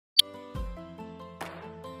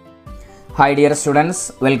Hi dear students,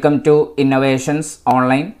 welcome to Innovations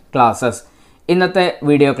Online Classes. ഇന്നത്തെ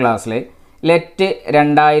video ക്ലാസ്സിൽ let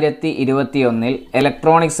 2021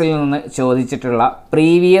 ഇലക്ട്രോണിക്സിൽ നിന്ന് ചോദിച്ചിട്ടുള്ള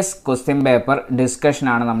പ്രീവിയസ് ക്വസ്റ്റ്യൻ പേപ്പർ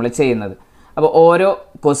ഡിസ്കഷനാണ് നമ്മൾ ചെയ്യുന്നത്. അപ്പോൾ ഓരോ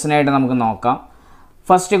ക്വസ്റ്റ്യനായിട്ട് നമുക്ക് നോക്കാം.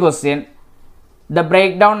 First question, the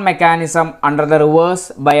breakdown mechanism under the reverse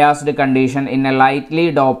biased condition in a lightly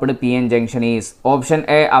doped PN junction is option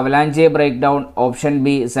A avalanche breakdown, option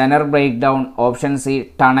B Zener breakdown, option C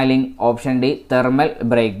tunneling, option D thermal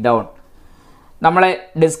breakdown. നമ്മൾ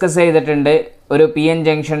discuss ചെയ്തിട്ടുണ്ട് ഒരു P N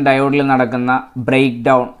junction ഡയോഡിൽ നടക്കുന്ന break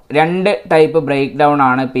down. രണ്ട് type break down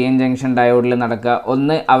ആണ് P N junction ഡയോഡിൽ നടക്കുക.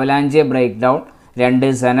 ഒന്ന് avalanche break down, രണ്ട്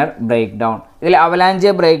Zener break down. ഇതിൽ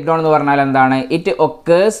അവലാഞ്ചെ ബ്രേക്ക് ഡൗൺ എന്ന് പറഞ്ഞാൽ എന്താണ്? It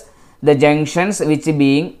occurs the junctions which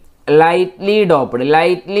being lightly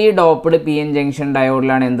doped PN junction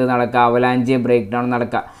ഡയോഡിലാണ് എന്ത് നടക്കുക? അവലാഞ്ചെ ബ്രേക്ക് ഡൗൺ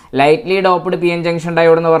നടക്കുക. Lightly doped P N junction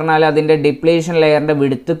diode എന്ന് പറഞ്ഞാൽ അതിൻ്റെ ഡിപ്ലീഷൻ ലെയറിൻ്റെ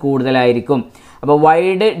വിഡ്ത്ത് കൂടുതലായിരിക്കും. അപ്പോൾ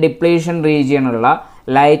wide depletion റീജിയനുള്ള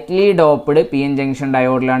lightly doped P N junction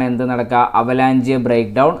ഡയോഡിലാണ് എന്ത് നടക്കുക? അവലാഞ്ചെ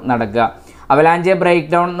ബ്രേക്ക് ഡൗൺ നടക്കുക. അവലാഞ്ചെ ബ്രേക്ക്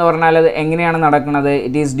ഡൗൺ എന്ന് പറഞ്ഞാൽ അത് എങ്ങനെയാണ് നടക്കുന്നത്?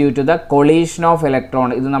 It is due to the collision of electron.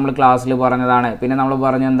 ഇത് നമ്മൾ ക്ലാസ്സിൽ പറഞ്ഞതാണ്. പിന്നെ നമ്മൾ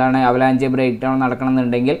പറഞ്ഞു എന്താണ്? Avalanche break down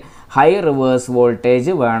നടക്കണമെന്നുണ്ടെങ്കിൽ high reverse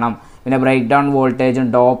voltage വേണം. പിന്നെ ബ്രേക്ക് ഡൗൺ വോൾട്ടേജും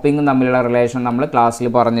ഡോപ്പിങ്ങും തമ്മിലുള്ള റിലേഷൻ നമ്മൾ ക്ലാസ്സിൽ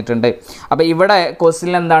പറഞ്ഞിട്ടുണ്ട്. അപ്പോൾ ഇവിടെ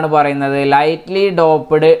ക്വസ്റ്റ്യനിൽ എന്താണ് പറയുന്നത്? ലൈറ്റ്ലി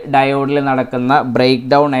ഡോപ്ഡ് ഡയോഡിൽ നടക്കുന്ന ബ്രേക്ക്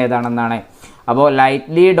ഡൗൺ ഏതാണെന്നാണ്. അപ്പോൾ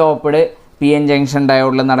lightly doped P N junction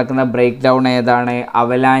ഡയോഡിൽ നടക്കുന്ന ബ്രേക്ക് ഡൗൺ ഏതാണ്?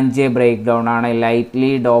 അവലാഞ്ചെ ബ്രേക്ക് ഡൗൺ ആണ്. Lightly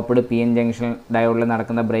doped P N junction ഡയോഡിൽ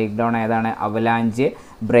നടക്കുന്ന ബ്രേക്ക് ഡൗൺ ഏതാണ്? അവലാഞ്ചെ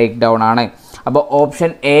ബ്രേക്ക് ഡൗൺ ആണ്. അപ്പോൾ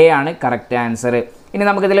ഓപ്ഷൻ എ ആണ് കറക്റ്റ് ആൻസർ. ഇനി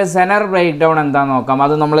നമുക്കിതിൽ സെനർ ബ്രേക്ക് ഡൗൺ എന്താണെന്ന് നോക്കാം.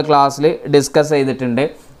 അത് നമ്മൾ ക്ലാസ്സിൽ ഡിസ്കസ് ചെയ്തിട്ടുണ്ട്.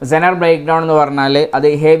 സെനർ ബ്രേക്ക് ഡൗൺ എന്ന് പറഞ്ഞാൽ അത്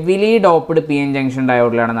heavily doped P N junction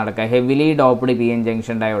ഡയോഡിലാണ് നടക്കുക. Heavily doped P N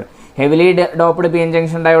junction diode. Heavily doped P N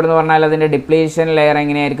junction diode എന്ന് പറഞ്ഞാൽ അതിൻ്റെ ഡിപ്ലീഷൻ ലെയർ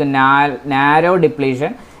എങ്ങനെയായിരിക്കും? നാരോ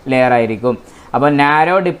ഡിപ്ലീഷൻ ലെയർ ആയിരിക്കും. അപ്പോൾ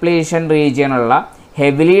narrow depletion റീജിയനുള്ള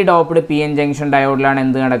heavily doped P N junction ഡയോഡിലാണ്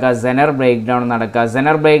എന്ത് നടക്കുക? സെനർ ബ്രേക്ക് ഡൗൺ നടക്കുക.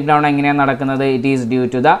 സെനർ ബ്രേക്ക് ഡൗൺ എങ്ങനെയാണ് നടക്കുന്നത്? It is due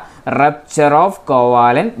to the rupture of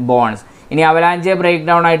covalent bones. ഇനി അവലാഞ്ചെ ബ്രേക്ക്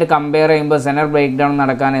ഡൗൺ ആയിട്ട് കമ്പയർ ചെയ്യുമ്പോൾ സെനർ ബ്രേക്ക് ഡൗൺ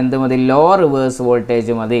നടക്കാൻ എന്ത് മതി? ലോ റിവേഴ്സ്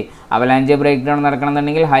വോൾട്ടേജ് മതി. Avalanche break down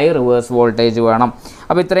നടക്കണമെന്നുണ്ടെങ്കിൽ high reverse voltage വേണം.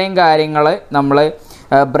 അപ്പോൾ ഇത്രയും കാര്യങ്ങൾ നമ്മൾ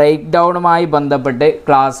ബ്രേക്ക് ഡൗണുമായി ബന്ധപ്പെട്ട്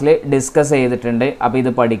ക്ലാസ്സിൽ ഡിസ്കസ് ചെയ്തിട്ടുണ്ട്. അപ്പോൾ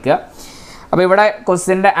ഇത് പഠിക്കുക. അപ്പോൾ ഇവിടെ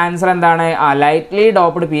ക്വസ്റ്റ്യൻ്റെ ആൻസർ എന്താണ്? Lightly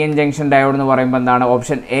doped P N junction diode എന്ന് പറയുമ്പോൾ എന്താണ്?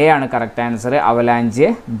 ഓപ്ഷൻ എ ആണ് correct answer, avalanche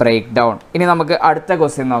break down. ഇനി നമുക്ക് അടുത്ത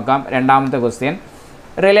ക്വസ്റ്റ്യൻ നോക്കാം. രണ്ടാമത്തെ question,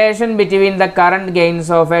 relation between the current gains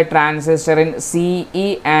of a transistor in CE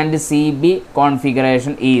and CB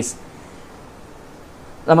configuration is.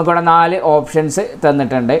 നമുക്കിവിടെ 4 ഓപ്ഷൻസ്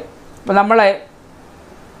തന്നിട്ടുണ്ട്. അപ്പോൾ നമ്മൾ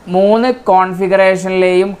 3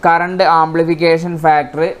 കോൺഫിഗറേഷനിലെയും കറണ്ട് ആംപ്ലിഫിക്കേഷൻ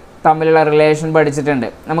ഫാക്ടർ തമ്മിലുള്ള റിലേഷൻ പഠിച്ചിട്ടുണ്ട്.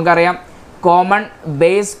 നമുക്കറിയാം കോമൺ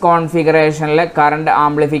ബേസ് കോൺഫിഗറേഷനിലെ കറണ്ട്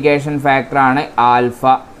ആംപ്ലിഫിക്കേഷൻ ഫാക്ടറാണ് alpha.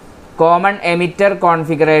 Common emitter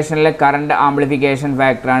കോൺഫിഗറേഷനിലെ current amplification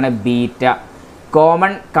ഫാക്ടറാണ് ബീറ്റ.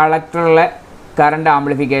 കോമൺ കളക്ടറിലെ കറണ്ട്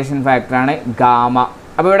ആംപ്ലിഫിക്കേഷൻ ഫാക്ടറാണ് ഗാമ.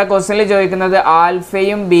 അപ്പോൾ ഇവിടെ ക്വസ്റ്റ്യനിൽ ചോദിക്കുന്നത്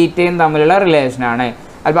ആൽഫയും ബീറ്റയും തമ്മിലുള്ള റിലേഷനാണ്.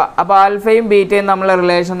 അപ്പോൾ ആൽഫയും ബീറ്റയും തമ്മിലുള്ള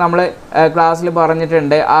റിലേഷൻ നമ്മൾ ക്ലാസ്സിൽ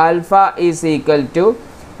പറഞ്ഞിട്ടുണ്ട്. Alpha is equal to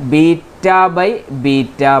beta by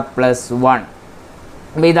beta plus 1.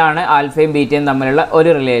 അപ്പോൾ ഇതാണ് ആൽഫയും ബീറ്റയും തമ്മിലുള്ള ഒരു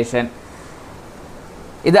റിലേഷൻ.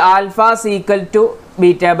 ഇത് alpha equal to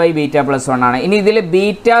beta by beta plus 1 ആണ്. ഇനി ഇതിൽ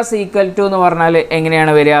ബീറ്റ സീക്വൽ ടു എന്ന് പറഞ്ഞാൽ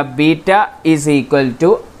എങ്ങനെയാണ് വരിക? Beta is equal to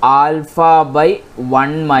alpha by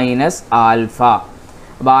 1 minus alpha.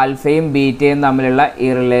 അപ്പോൾ ആൽഫയും ബീറ്റയും തമ്മിലുള്ള ഈ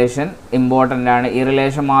റിലേഷൻ ഇമ്പോർട്ടൻ്റ് ആണ്. ഈ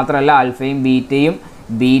റിലേഷൻ മാത്രമല്ല, ആൽഫയും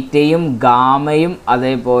ബീറ്റയും ഗാമയും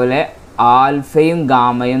അതേപോലെ ആൽഫയും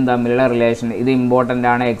ഗാമയും തമ്മിലുള്ള റിലേഷൻ ഇത് ഇമ്പോർട്ടൻ്റ്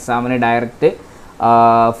ആണ്. എക്സാമിന് ഡയറക്റ്റ്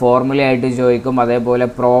ഫോർമുലയായിട്ട് ചോദിക്കും, അതേപോലെ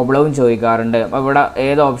പ്രോബ്ലവും ചോദിക്കാറുണ്ട്. അപ്പോൾ ഇവിടെ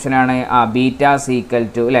ഏത് ഓപ്ഷനാണ്? ബീറ്റ സീക്വൽ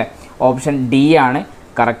ടു അല്ലേ? ഓപ്ഷൻ ഡി ആണ്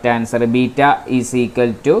correct answer. Beta is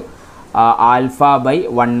equal to alpha by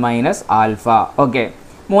 1 minus alpha. Okay,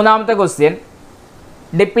 മൂന്നാമത്തെ question,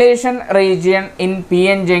 depletion region in P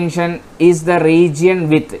N junction is the region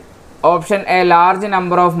with option A large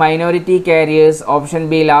number of minority careers, option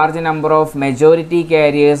B large number of majority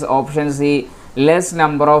careers, option C less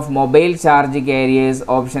number of mobile charge carriers,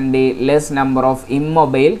 option D less number of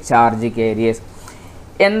immobile charge carriers.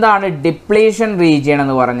 എന്താണ് depletion region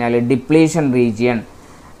എന്ന് പറഞ്ഞാൽ? Depletion region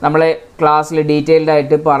നമ്മൾ ക്ലാസ്സിൽ detailed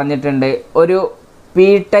ആയിട്ട് പറഞ്ഞിട്ടുണ്ട്. ഒരു P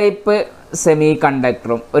type semi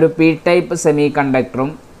കണ്ടക്ടറും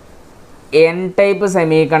N type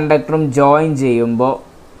semi കണ്ടക്ടറും join ചെയ്യുമ്പോൾ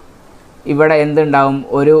ഇവിടെ എന്തുണ്ടാവും?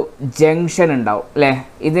 ഒരു ജംഗ്ഷൻ ഉണ്ടാവും അല്ലേ?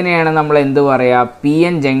 ഇതിനെയാണ് നമ്മൾ എന്ത് പറയുക? പി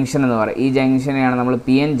എൻ ജംഗ്ഷൻ എന്ന് പറയുക. ഈ ജംഗ്ഷനെയാണ് നമ്മൾ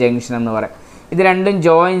പി എൻ ജംഗ്ഷൻ എന്ന് പറയുക. ഇത് രണ്ടും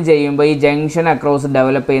ജോയിൻ ചെയ്യുമ്പോൾ ഈ ജംഗ്ഷൻ അക്രോസ്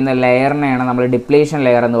ഡെവലപ്പ് ചെയ്യുന്ന ലെയറിനെയാണ് നമ്മൾ ഡിപ്ലീഷൻ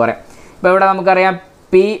ലെയർ എന്ന് പറയാം. ഇപ്പോൾ ഇവിടെ നമുക്കറിയാം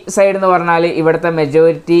പി സൈഡ് എന്ന് പറഞ്ഞാൽ ഇവിടുത്തെ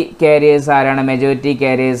മെജോറിറ്റി കാരിയേഴ്സ് ആരാണ്? മെജോറിറ്റി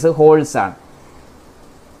കാരിയേഴ്സ് ഹോൾസ് ആണ്.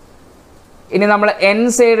 ഇനി നമ്മൾ എൻ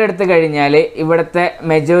സൈഡ് എടുത്തു കഴിഞ്ഞാൽ ഇവിടുത്തെ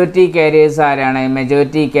മെജോറിറ്റി കാരിയേഴ്സ് ആരാണ്?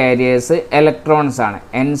 മെജോറിറ്റി കാരിയേഴ്സ് ഇലക്ട്രോൺസ് ആണ്.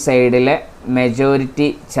 എൻ സൈഡിലെ മെജോറിറ്റി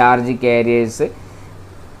ചാർജ് കാരിയേഴ്സ്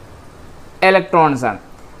ഇലക്ട്രോൺസ് ആണ്.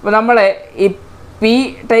 അപ്പോൾ നമ്മൾ ഈ P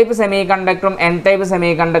type semi കണ്ടക്ടറും N type semi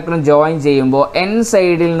കണ്ടക്ടറും join ചെയ്യുമ്പോൾ എൻ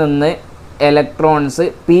സൈഡിൽ നിന്ന് ഇലക്ട്രോൺസ്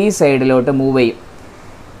പി സൈഡിലോട്ട് മൂവ് ചെയ്യും.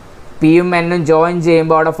 പിയും എന്നും ജോയിൻ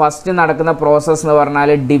ചെയ്യുമ്പോൾ അവിടെ ഫസ്റ്റ് നടക്കുന്ന പ്രോസസ്സ് എന്ന് പറഞ്ഞാൽ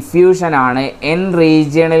ഡിഫ്യൂഷൻ ആണ്. എൻ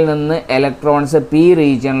റീജിയണിൽ നിന്ന് ഇലക്ട്രോൺസ് പി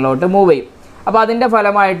റീജിയണിലോട്ട് മൂവ് ചെയ്യും. അപ്പോൾ അതിൻ്റെ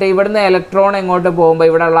ഫലമായിട്ട് ഇവിടുന്ന് ഇലക്ട്രോൺ എങ്ങോട്ട് പോകുമ്പോൾ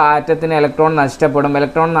ഇവിടെയുള്ള ആറ്റത്തിന് ഇലക്ട്രോൺ നഷ്ടപ്പെടും.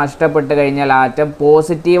 ഇലക്ട്രോൺ നഷ്ടപ്പെട്ട് കഴിഞ്ഞാൽ ആറ്റം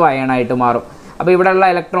പോസിറ്റീവ് അയണായിട്ട് മാറും. അപ്പോൾ ഇവിടെയുള്ള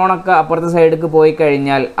ഇലക്ട്രോണൊക്കെ അപ്പുറത്തെ സൈഡിലേക്ക് പോയി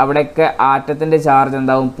കഴിഞ്ഞാൽ അവിടെയൊക്കെ ആറ്റത്തിൻ്റെ ചാർജ്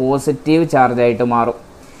എന്താവും? പോസിറ്റീവ് ചാർജായിട്ട് മാറും.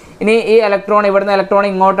 ഇനി ഈ ഇലക്ട്രോൺ ഇവിടുന്ന് ഇലക്ട്രോൺ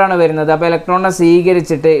ഇങ്ങോട്ടാണ് വരുന്നത്. അപ്പോൾ ഇലക്ട്രോണിനെ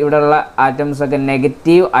സ്വീകരിച്ചിട്ട് ഇവിടെയുള്ള ആറ്റംസൊക്കെ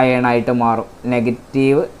നെഗറ്റീവ് അയണായിട്ട് മാറും.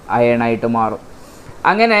 നെഗറ്റീവ് അയണായിട്ട് മാറും.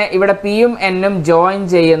 അങ്ങനെ ഇവിടെ പിയും എന്നും ജോയിൻ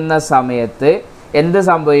ചെയ്യുന്ന സമയത്ത് എന്ത്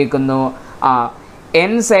സംഭവിക്കുന്നു?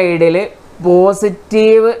 എൻ സൈഡിൽ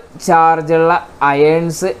പോസിറ്റീവ് ചാർജുള്ള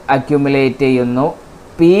അയൺസ് അക്യുമുലേറ്റ് ചെയ്യുന്നു.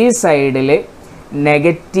 പി സൈഡിൽ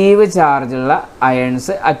നെഗറ്റീവ് ചാർജുള്ള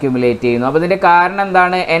അയൺസ് അക്യുമുലേറ്റ് ചെയ്യുന്നു. അപ്പോൾ ഇതിൻ്റെ കാരണം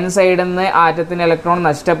എന്താണ്? എൻ സൈഡിൽ നിന്ന് ആറ്റത്തിന് ഇലക്ട്രോൺ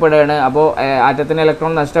നഷ്ടപ്പെടുകയാണ്. അപ്പോൾ ആറ്റത്തിന്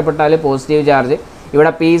ഇലക്ട്രോൺ നഷ്ടപ്പെട്ടാൽ പോസിറ്റീവ് ചാർജ്,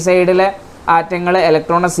 ഇവിടെ പി സൈഡിലെ ആറ്റങ്ങൾ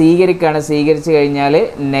ഇലക്ട്രോണെ സ്വീകരിച്ച് കഴിഞ്ഞാൽ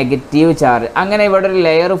നെഗറ്റീവ് ചാർജ്. അങ്ങനെ ഇവിടെ ഒരു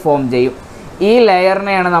ലെയർ ഫോം ചെയ്യും. ഈ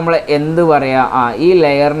ലെയറിനെയാണ് നമ്മൾ എന്ത് പറയുക? ഈ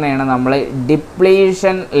ലെയറിനെയാണ് നമ്മൾ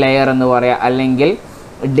ഡിപ്ലീഷൻ ലെയർ എന്ന് പറയുക, അല്ലെങ്കിൽ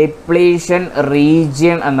ഡിപ്ലീഷൻ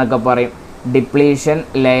റീജിയൻ എന്നൊക്കെ പറയും. ഡിപ്ലീഷൻ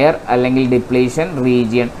ലെയർ അല്ലെങ്കിൽ ഡിപ്ലീഷൻ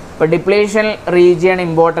റീജിയൻ. അപ്പോൾ ഡിപ്ലീഷൻ റീജിയൻ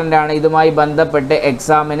ഇമ്പോർട്ടൻ്റ് ആണ്. ഇതുമായി ബന്ധപ്പെട്ട്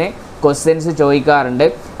എക്സാമിന് ക്വസ്റ്റ്യൻസ് ചോദിക്കാറുണ്ട്.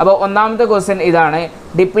 അപ്പോൾ ഒന്നാമത്തെ ക്വസ്റ്റ്യൻ ഇതാണ്: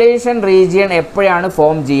 ഡിപ്ലീഷൻ റീജിയൻ എപ്പോഴാണ്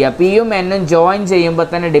ഫോം ചെയ്യുക? പിയും എന്നും ജോയിൻ ചെയ്യുമ്പോൾ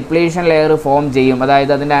തന്നെ ഡിപ്ലീഷൻ ലെയർ ഫോം ചെയ്യും.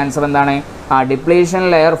 അതായത് അതിൻ്റെ ആൻസർ എന്താണ്? Depletion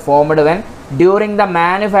layer formed when during the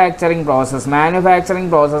manufacturing process.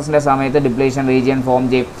 Manufacturing പ്രോസസ്സിൻ്റെ സമയത്ത് ഡിപ്ലീഷൻ റീജിയൻ ഫോം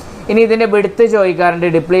ചെയ്യും. ഇനി ഇതിൻ്റെ വിഡ്ത്ത് ചോദിക്കാറുണ്ട്.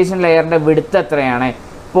 ഡിപ്ലീഷൻ ലെയറിൻ്റെ വിഡ്ത്ത് എത്രയാണ്?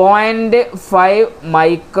 0.5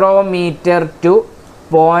 മൈക്രോമീറ്റർ ടു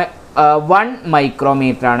 1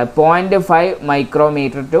 മൈക്രോമീറ്റർ ആണ്. 0.5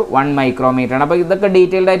 മൈക്രോമീറ്റർ ടു 1 മൈക്രോമീറ്റർ ആണ്. അപ്പോൾ ഇതൊക്കെ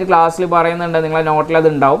ഡീറ്റെയിൽഡ് ആയിട്ട് ക്ലാസ്സിൽ പറയുന്നുണ്ട്, നിങ്ങളെ നോട്ടിൽ അത്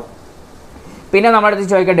ഉണ്ടാവും. പിന്നെ നമ്മുടെ അടുത്ത്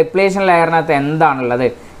ചോദിക്കുക ഡിപ്ലീഷൻ ലെയറിനകത്ത് എന്താണുള്ളത്?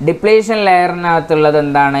 ഡിപ്ലീഷൻ ലെയറിനകത്തുള്ളത്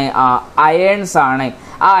എന്താണ്? അയൺസ് ആണ്.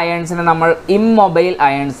 ആ അയൺസിനെ നമ്മൾ ഇമ്മൊബൈൽ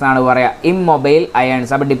അയൺസ് എന്നാണ് പറയുക. Immobile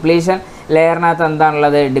ions. അപ്പോൾ ഡിപ്ലീഷൻ ലെയറിനകത്ത്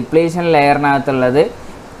എന്താണുള്ളത്? ഡിപ്ലീഷൻ ലെയറിനകത്തുള്ളത്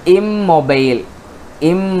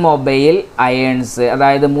ഇമ്മൊബൈൽ അയൺസ്,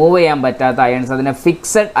 അതായത് മൂവ് ചെയ്യാൻ പറ്റാത്ത അയൺസ്. അതിനെ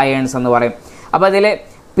ഫിക്സഡ് അയൺസ് എന്ന് പറയും. അപ്പോൾ അതിൽ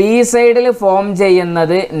പി സൈഡിൽ ഫോം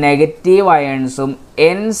ചെയ്യുന്നത് നെഗറ്റീവ് അയൺസും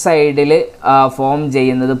എൻ സൈഡിൽ ഫോം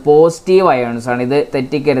ചെയ്യുന്നത് പോസിറ്റീവ് അയൺസാണ്. ഇത്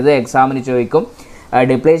തെറ്റിക്കരുത്, എക്സാമിന് ചോദിക്കും.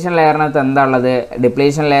 ഡിപ്ലീഷൻ ലെയറിനകത്ത് എന്താ ഉള്ളത്?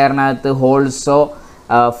 ഡിപ്ലീഷൻ ലെയറിനകത്ത് ഹോൾസോ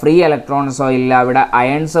ഫ്രീ ഇലക്ട്രോൺസോ ഇല്ല. ഇവിടെ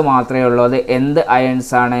അയൺസ് മാത്രമേ ഉള്ളൂ. അത് എന്ത്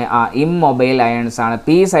അയൺസാണ്? ഇമ്മൊബൈൽ അയൺസാണ്.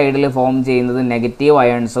 പി സൈഡിൽ ഫോം ചെയ്യുന്നത് നെഗറ്റീവ്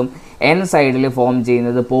അയൺസും എൻ സൈഡിൽ ഫോം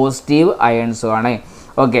ചെയ്യുന്നത് പോസിറ്റീവ് അയൺസും ആണ്.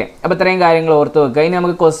 ഓക്കെ, അപ്പോൾ ഇത്രയും കാര്യങ്ങൾ ഓർത്ത് വെക്കുക. ഇനി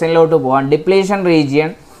നമുക്ക് ക്വസ്റ്റ്യനിലോട്ട് പോകാം. Depletion region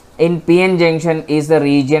in P N junction is the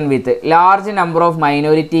region with large number of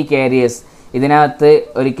minority careers. ഇതിനകത്ത്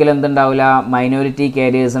ഒരിക്കലും എന്തുണ്ടാവില്ല? മൈനോറിറ്റി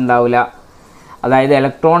കാരിയേഴ്സ് ഉണ്ടാവില്ല. അതായത്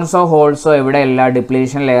ഇലക്ട്രോൺസോ ഹോൾസോ എവിടെയല്ല,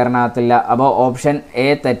 ഡിപ്ലീഷൻ ലെയറിനകത്തില്ല. അപ്പോൾ ഓപ്ഷൻ എ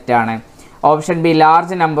തെറ്റാണ്. Option B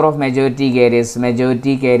large number of majority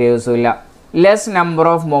കാരിയേഴ്സും ഇല്ല. Less number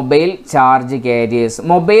of mobile charge careers.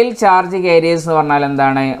 Mobile charge careers എന്ന് പറഞ്ഞാൽ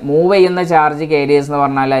എന്താണ്? മൂവ് ചെയ്യുന്ന ചാർജ് കാരിയേഴ്സ് എന്ന്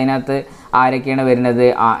പറഞ്ഞാൽ അതിനകത്ത് ആരൊക്കെയാണ് വരുന്നത്?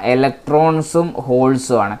 ഇലക്ട്രോൺസും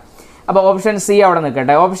ഹോൾസും ആണ്. അപ്പോൾ ഓപ്ഷൻ സി അവിടെ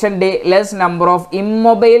നിൽക്കട്ടെ. Option D less number of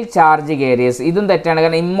immobile charge careers. ഇതും തെറ്റാണ്,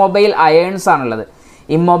 കാരണം ഇമ്മൊബൈൽ അയൺസ് ആണുള്ളത്.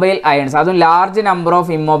 ഇമ്മൊബൈൽ അയൺസ്, അതും large number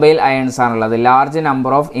of immobile ions ആണുള്ളത്. Large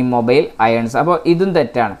number of immobile ions. അപ്പോൾ ഇതും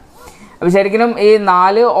തെറ്റാണ്. അപ്പോൾ ശരിക്കും ഈ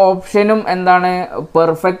 4 ഓപ്ഷനും എന്താണ്?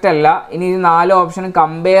 പെർഫെക്റ്റ് അല്ല. ഇനി ഈ 4 ഓപ്ഷനും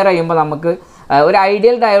കമ്പയർ ചെയ്യുമ്പോൾ നമുക്ക് ഒരു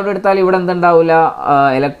ഐഡിയൽ ഡയോഡ് എടുത്താൽ ഇവിടെ എന്തുണ്ടാവില്ല?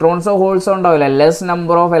 ഇലക്ട്രോൺസോ ഹോൾസോ ഉണ്ടാവില്ല. ലെസ്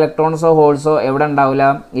നമ്പർ ഓഫ് ഇലക്ട്രോൺസോ ഹോൾസോ എവിടെ ഉണ്ടാവില്ല?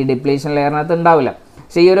 ഈ ഡിപ്ലീഷൻ ലെയറിനകത്ത് ഉണ്ടാവില്ല.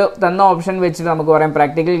 പക്ഷേ ഈ ഒരു തന്ന ഓപ്ഷൻ വെച്ചിട്ട് നമുക്ക് പറയാം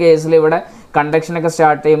പ്രാക്ടിക്കൽ കേസിൽ ഇവിടെ കണ്ടക്ഷനൊക്കെ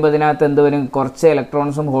സ്റ്റാർട്ട് ചെയ്യുമ്പോൾ ഇതിനകത്ത് എന്ത് വരും? കുറച്ച്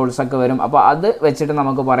ഇലക്ട്രോൺസും ഹോൾസൊക്കെ വരും. അപ്പോൾ അത് വെച്ചിട്ട്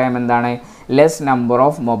നമുക്ക് പറയാം എന്താണ്? Less number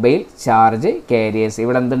of mobile charge careers.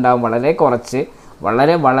 ഇവിടെ എന്തുണ്ടാവും? വളരെ കുറച്ച്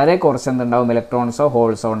എന്തുണ്ടാവും? ഇലക്ട്രോൺസോ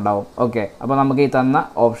ഹോൾസോ ഉണ്ടാവും. ഓക്കെ, അപ്പോൾ നമുക്ക് ഈ തന്ന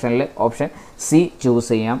ഓപ്ഷനിൽ ഓപ്ഷൻ സി ചൂസ്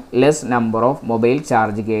ചെയ്യാം. Less number of mobile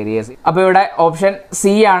charge careers. അപ്പോൾ ഇവിടെ ഓപ്ഷൻ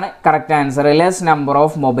സി ആണ് correct answer. Less number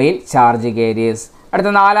of mobile charge careers.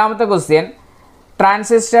 അടുത്ത 4ാമത്തെ question.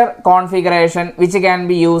 Transistor configuration which can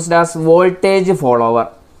be used as voltage follower.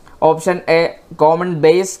 Option A, common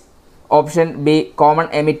base. Option B, common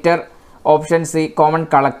emitter. Option C, common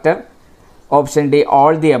collector. Option D,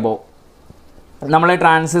 all the above. നമ്മൾ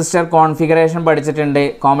transistor configuration പഠിച്ചിട്ടുണ്ട്.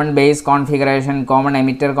 Common base configuration, common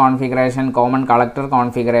emitter configuration, common collector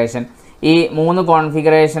configuration. ഈ 3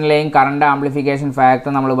 കോൺഫിഗറേഷനിലെയും current amplification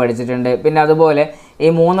factor നമ്മൾ പഠിച്ചിട്ടുണ്ട്. പിന്നെ അതുപോലെ ഈ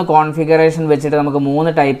 3 configuration വെച്ചിട്ട് നമുക്ക്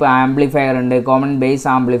 3 ടൈപ്പ് ആംപ്ലിഫയർ ഉണ്ട്. Common base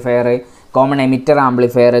amplifier, common emitter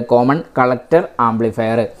amplifier, common collector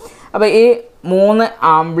amplifier. അപ്പോൾ ഈ 3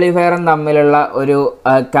 ആംപ്ലിഫയറും തമ്മിലുള്ള ഒരു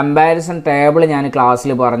കമ്പാരിസൺ ടേബിൾ ഞാൻ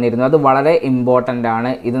ക്ലാസ്സിൽ പറഞ്ഞിരുന്നു. അത് വളരെ ഇമ്പോർട്ടൻ്റ്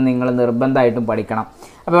ആണ്. ഇത് നിങ്ങൾ നിർബന്ധമായിട്ടും പഠിക്കണം.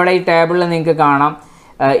 അപ്പോൾ ഇവിടെ ഈ ടേബിളിൽ നിങ്ങൾക്ക് കാണാം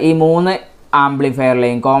ഈ 3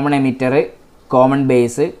 ആംപ്ലിഫയറിലെയും common emitter, common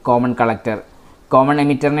base, common collector. Common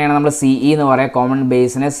എമിറ്ററിനെയാണ് നമ്മൾ CE എന്ന് പറയുക, കോമൺ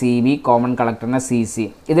ബേസിനെ CB, കോമൺ കളക്ടറിനെ CC.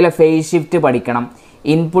 ഇതിലെ ഫേസ് ഷിഫ്റ്റ് പഠിക്കണം,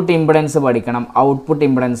 ഇൻപുട്ട് ഇമ്പിഡൻസ് പഠിക്കണം, ഔട്ട്പുട്ട്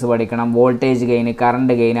ഇമ്പിഡൻസ് പഠിക്കണം, voltage gain,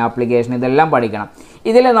 current gain, application, ഇതെല്ലാം പഠിക്കണം.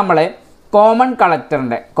 ഇതിൽ നമ്മൾ കോമൺ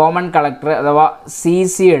കളക്ടർ അഥവാ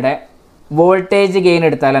CCയുടെ വോൾട്ടേജ് ഗെയിൻ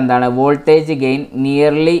എടുത്താൽ എന്താണ്? Voltage gain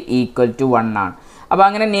nearly equal to 1 ആണ്. അപ്പോൾ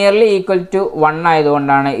അങ്ങനെ നിയർലി ഈക്വൽ ടു 1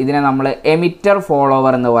 ആയതുകൊണ്ടാണ് ഇതിനെ നമ്മൾ എമിറ്റർ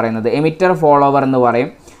ഫോളോവർ എന്ന് പറയുന്നത്. എമിറ്റർ ഫോളോവർ എന്ന് പറയും.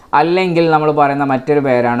 അല്ലെങ്കിൽ നമ്മൾ പറയുന്ന മറ്റൊരു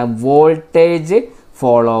പേരാണ് വോൾട്ടേജ്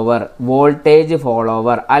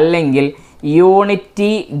ഫോളോവർ അല്ലെങ്കിൽ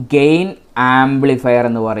യൂണിറ്റി ഗെയിൻ ആംപ്ലിഫയർ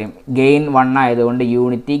എന്ന് പറയും. ഗെയിൻ 1 ആയതുകൊണ്ട്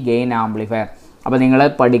യൂണിറ്റി ഗെയിൻ ആംപ്ലിഫയർ. അപ്പോൾ നിങ്ങൾ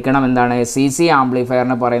പഠിക്കണം എന്താണ് CC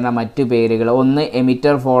ആംപ്ലിഫയറിന് പറയുന്ന മറ്റു പേരുകൾ. 1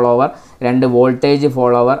 emitter follower, 2 voltage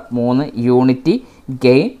follower, 3 unity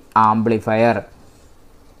gain amplifier.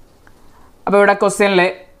 അപ്പോൾ ഇവിടെ ക്വസ്റ്റ്യനിൽ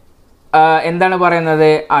എന്താണ് പറയുന്നത്?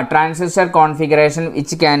 Transistor configuration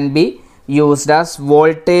which can be used as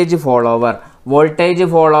voltage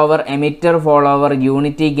follower, emitter follower,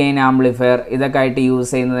 unity gain amplifier, ഇതൊക്കെ ആയിട്ട്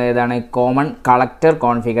യൂസ് ചെയ്യുന്നത് ഏതാണ്? കോമൺ കളക്ടർ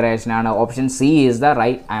കോൺഫിഗറേഷൻ ആണ്. Option C is the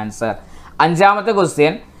right answer. 5ാമത്തെ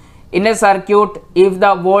question, in A circuit if the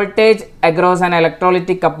voltage across an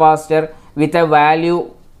electrolytic capacitor with a value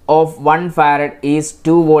of 1 farad is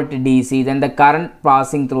 2 volt DC, then the current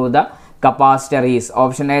passing through the capacitor is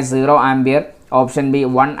option A 0 ampere, option B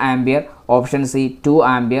 1 ampere, option C 2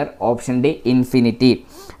 ampere, option D infinity.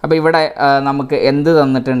 അപ്പോൾ ഇവിടെ നമുക്ക് എന്ത്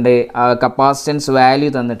തന്നിട്ടുണ്ട്? Capacitance value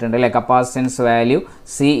തന്നിട്ടുണ്ട് അല്ലേ? Capacitance value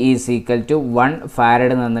C is equal to 1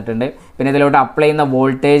 farad തന്നിട്ടുണ്ട്. പിന്നെ ഇതിലോട്ട് അപ്ലൈ ചെയ്യുന്ന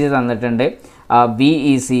വോൾട്ടേജ് തന്നിട്ടുണ്ട്. V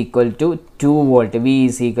is equal to 2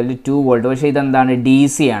 volt. പക്ഷേ ഇതെന്താണ്?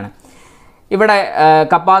 DC ആണ്. ഇവിടെ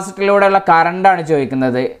കപ്പാസിറ്ററിലൂടെയുള്ള കറണ്ടാണ്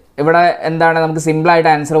ചോദിക്കുന്നത്. ഇവിടെ എന്താണ്? നമുക്ക് സിമ്പിളായിട്ട്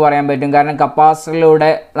ആൻസർ പറയാൻ പറ്റും. കാരണം കപ്പാസിറ്ററിലൂടെ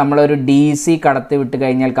നമ്മളൊരു DC കടത്തി വിട്ട്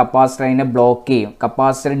കഴിഞ്ഞാൽ കപ്പാസിറ്റർ അതിനെ ബ്ലോക്ക് ചെയ്യും.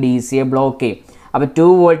 കപ്പാസിറ്റർ DCയെ ബ്ലോക്ക് ചെയ്യും. അപ്പോൾ 2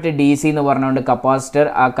 volt DC എന്ന് പറഞ്ഞുകൊണ്ട് കപ്പാസിറ്റർ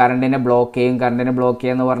ആ കറണ്ടിനെ ബ്ലോക്ക് ചെയ്യും. കറണ്ടിനെ ബ്ലോക്ക്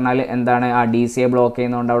ചെയ്യുക എന്ന് പറഞ്ഞാൽ എന്താണ്? ആ DCയെ ബ്ലോക്ക്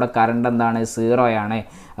ചെയ്യുന്നതുകൊണ്ട് അവിടെ കറണ്ട് എന്താണ്? 0 ആണ്.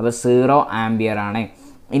 അപ്പോൾ 0 ആംപിയർ ആണ്.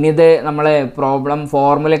 ഇനി ഇത് നമ്മൾ പ്രോബ്ലം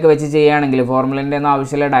ഫോർമുലയൊക്കെ വെച്ച് ചെയ്യുകയാണെങ്കിൽ ഫോർമുലേൻ്റെ ഒന്നും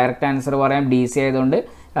ആവശ്യമില്ല, ഡയറക്റ്റ് ആൻസർ പറയാം. DC ആയതുകൊണ്ട്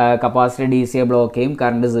കപ്പാസിറ്റർ DCയെ ബ്ലോക്ക് ചെയ്യും,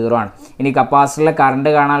 കറണ്ട് 0 ആണ്. ഇനി കപ്പാസിറ്ററിലെ കറണ്ട്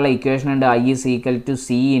കാണാനുള്ള ഇക്വേഷൻ ഉണ്ട്, I is equal to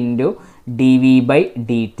C into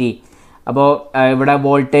dV/dt. അപ്പോൾ ഇവിടെ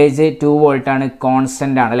വോൾട്ടേജ് 2 volt ആണ്,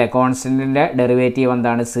 കോൺസ്റ്റൻ്റ് ആണ് അല്ലേ? കോൺസ്റ്റൻറ്റിൻ്റെ ഡെറിവേറ്റീവ്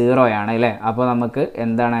എന്താണ്? 0 ആണ് അല്ലേ? അപ്പോൾ നമുക്ക്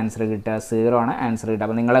എന്താണ് ആൻസർ കിട്ടുക? 0 ആണ് ആൻസർ കിട്ടുക.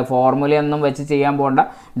 അപ്പോൾ നിങ്ങൾ ഫോർമുലയൊന്നും വെച്ച് ചെയ്യാൻ പോകണ്ട,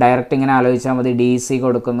 ഡയറക്റ്റ് ഇങ്ങനെ ആലോചിച്ചാൽ മതി. DC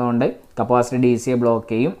കൊടുക്കുന്നതുകൊണ്ട് കപ്പാസിറ്റർ DCയെ ബ്ലോക്ക്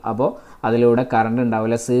ചെയ്യും. അപ്പോൾ അതിലൂടെ കറണ്ട്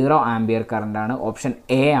ഉണ്ടാവില്ല. 0 ആംപിയർ കറണ്ടാണ്. ഓപ്ഷൻ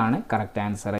A ആണ് കറക്റ്റ് ആൻസർ.